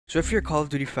So if you're a Call of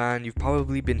Duty fan, you've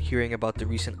probably been hearing about the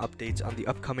recent updates on the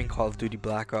upcoming Call of Duty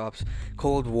Black Ops,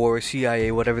 Cold War,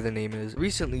 CIA, whatever the name is.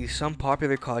 Recently, some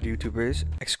popular COD YouTubers,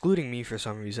 excluding me for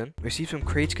some reason, received some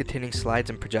crates containing slides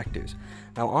and projectors.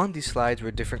 Now on these slides were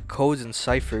different codes and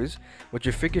ciphers, which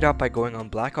were figured out by going on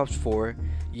Black Ops 4.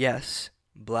 Yes,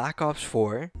 Black Ops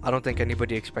 4. I don't think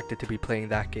anybody expected to be playing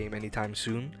that game anytime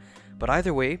soon. But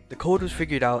either way, the code was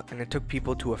figured out and it took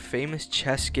people to a famous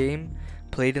chess game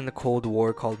played in the Cold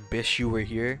War called Bish You Were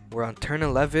Here, where on turn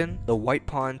 11, the white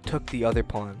pawn took the other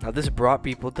pawn. Now this brought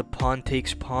people to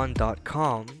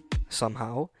pawntakespawn.com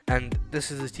somehow, and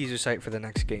this is the teaser site for the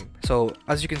next game. So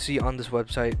as you can see on this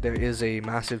website, there is a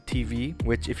massive TV,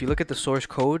 which if you look at the source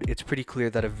code, it's pretty clear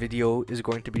that a video is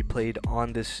going to be played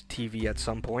on this TV at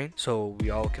some point. So we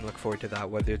all can look forward to that,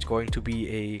 whether it's going to be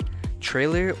a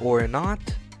trailer or not.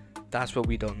 That's what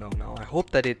we don't know now. I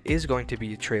hope that it is going to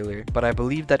be a trailer, but I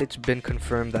believe that it's been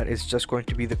confirmed that it's just going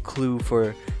to be the clue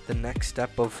for the next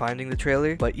step of finding the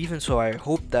trailer. But even so, I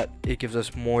hope that it gives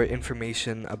us more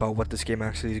information about what this game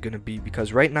actually is going to be,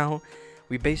 because right now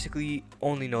we basically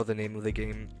only know the name of the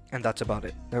game, and that's about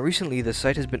it. Now recently the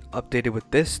site has been updated with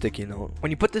this sticky note.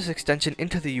 When you put this extension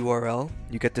into the URL,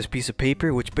 you get this piece of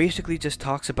paper which basically just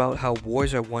talks about how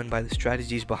wars are won by the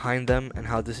strategies behind them and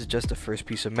how this is just the first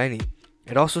piece of many.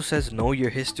 It also says know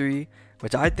your history,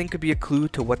 which I think could be a clue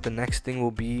to what the next thing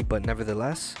will be, but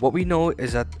nevertheless, what we know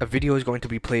is that a video is going to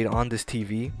be played on this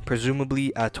TV,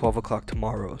 presumably at 12 o'clock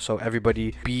tomorrow. So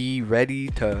everybody be ready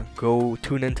to go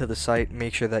tune into the site,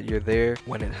 make sure that you're there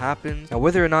when it happens. Now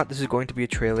whether or not this is going to be a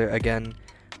trailer, again,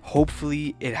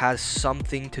 hopefully it has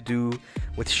something to do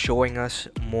with showing us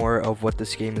more of what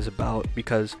this game is about,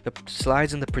 because the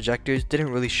slides and the projectors didn't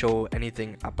really show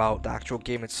anything about the actual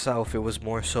game itself. It was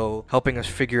more so helping us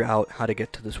figure out how to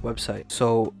get to this website.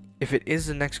 So if it is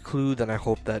the next clue, then I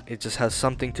hope that it just has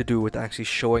something to do with actually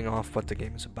showing off what the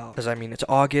game is about. Because I mean, it's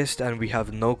August and we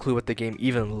have no clue what the game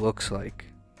even looks like.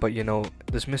 But you know,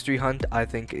 this mystery hunt I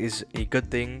think is a good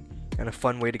thing and a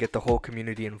fun way to get the whole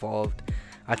community involved.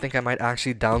 I think I might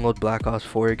actually download Black Ops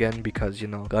 4 again because, you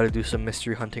know, gotta do some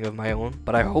mystery hunting of my own.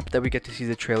 But I hope that we get to see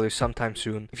the trailer sometime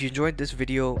soon. If you enjoyed this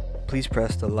video, please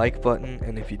press the like button,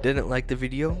 and if you didn't like the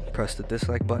video, press the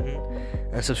dislike button,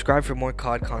 and subscribe for more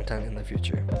COD content in the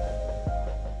future.